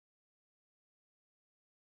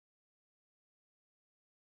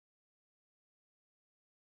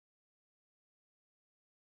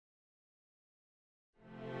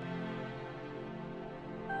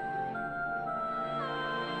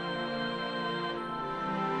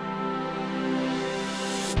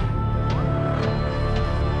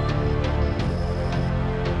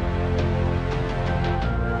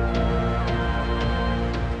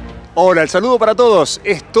Hola, el saludo para todos.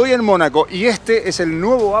 Estoy en Mónaco y este es el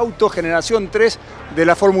nuevo auto Generación 3 de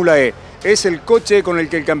la Fórmula E. Es el coche con el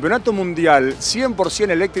que el Campeonato Mundial 100%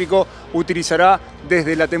 eléctrico utilizará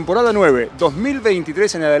desde la temporada 9,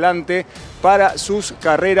 2023 en adelante, para sus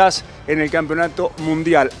carreras en el Campeonato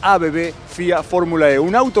Mundial ABB FIA Fórmula E.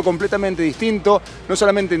 Un auto completamente distinto, no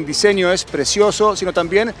solamente en diseño es precioso, sino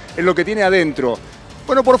también en lo que tiene adentro.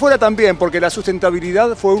 Bueno, por fuera también, porque la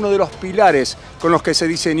sustentabilidad fue uno de los pilares con los que se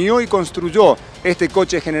diseñó y construyó este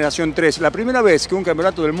coche Generación 3. La primera vez que un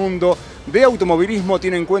campeonato del mundo de automovilismo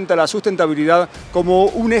tiene en cuenta la sustentabilidad como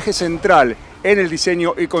un eje central en el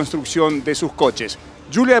diseño y construcción de sus coches.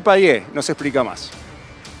 Julia Payet nos explica más.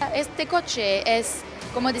 Este coche es,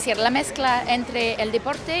 como decir, la mezcla entre el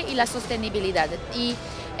deporte y la sostenibilidad. Y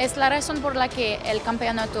es la razón por la que el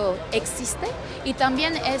campeonato existe y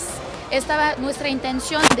también estaba nuestra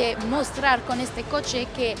intención de mostrar con este coche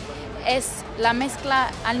que es la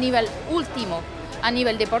mezcla al nivel último, a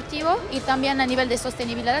nivel deportivo y también a nivel de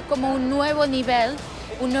sostenibilidad, como un nuevo nivel,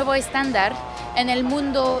 un nuevo estándar en el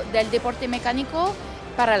mundo del deporte mecánico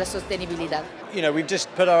para la sostenibilidad. You know, we've just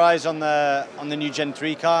put our eyes on the new Gen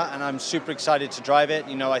 3 car, and I'm super excited to drive it.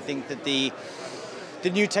 You know, I think that the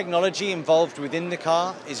new technology involved within the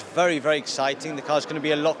car is very, very exciting. The car's going to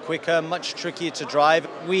be a lot quicker, much trickier to drive.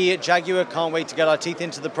 We at Jaguar can't wait to get our teeth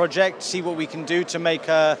into the project, see what we can do to make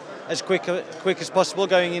as quick as possible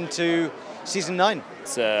going into Season 9.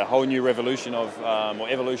 It's a whole new revolution of, or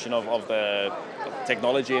evolution of the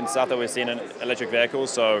technology and stuff that we're seeing in electric vehicles.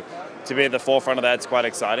 So to be at the forefront of that, it's quite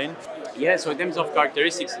exciting. Yeah, so in terms of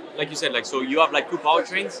characteristics, like you said, so you have two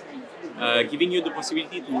powertrains, giving you the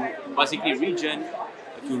possibility to basically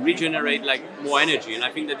regenerate more energy, and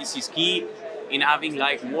I think that this is key in having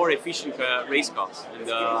more efficient race cars.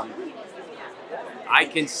 And I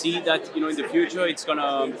can see that in the future it's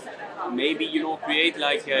gonna maybe create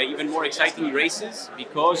even more exciting races,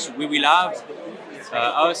 because we will have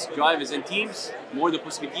us drivers and teams more the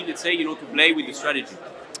possibility, let's say, to play with the strategy.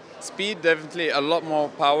 Speed, definitely a lot more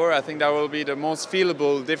power. I think that will be the most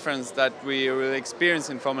feelable difference that we will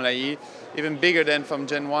experience in Formula E, even bigger than from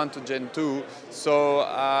Gen 1 to Gen 2. So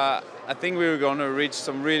I think we're going to reach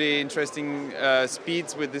some really interesting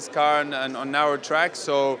speeds with this car and on narrow tracks.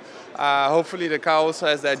 So hopefully the car also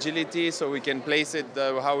has the agility, so we can place it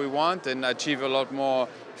how we want and achieve a lot more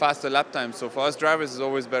faster lap times. So for us drivers, it's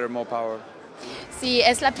always better, more power. Sí,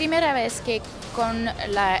 es la primera vez que con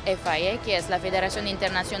la FIA, que es la Federación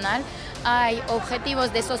Internacional, hay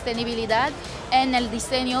objetivos de sostenibilidad en el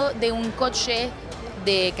diseño de un coche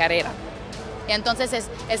de carrera. Entonces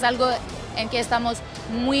es algo en que estamos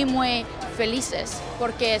muy felices,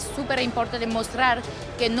 porque es súper importante mostrar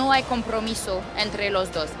que no hay compromiso entre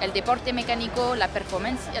los dos, el deporte mecánico, la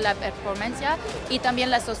performance y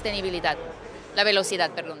también la sostenibilidad, la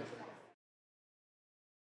velocidad, perdón.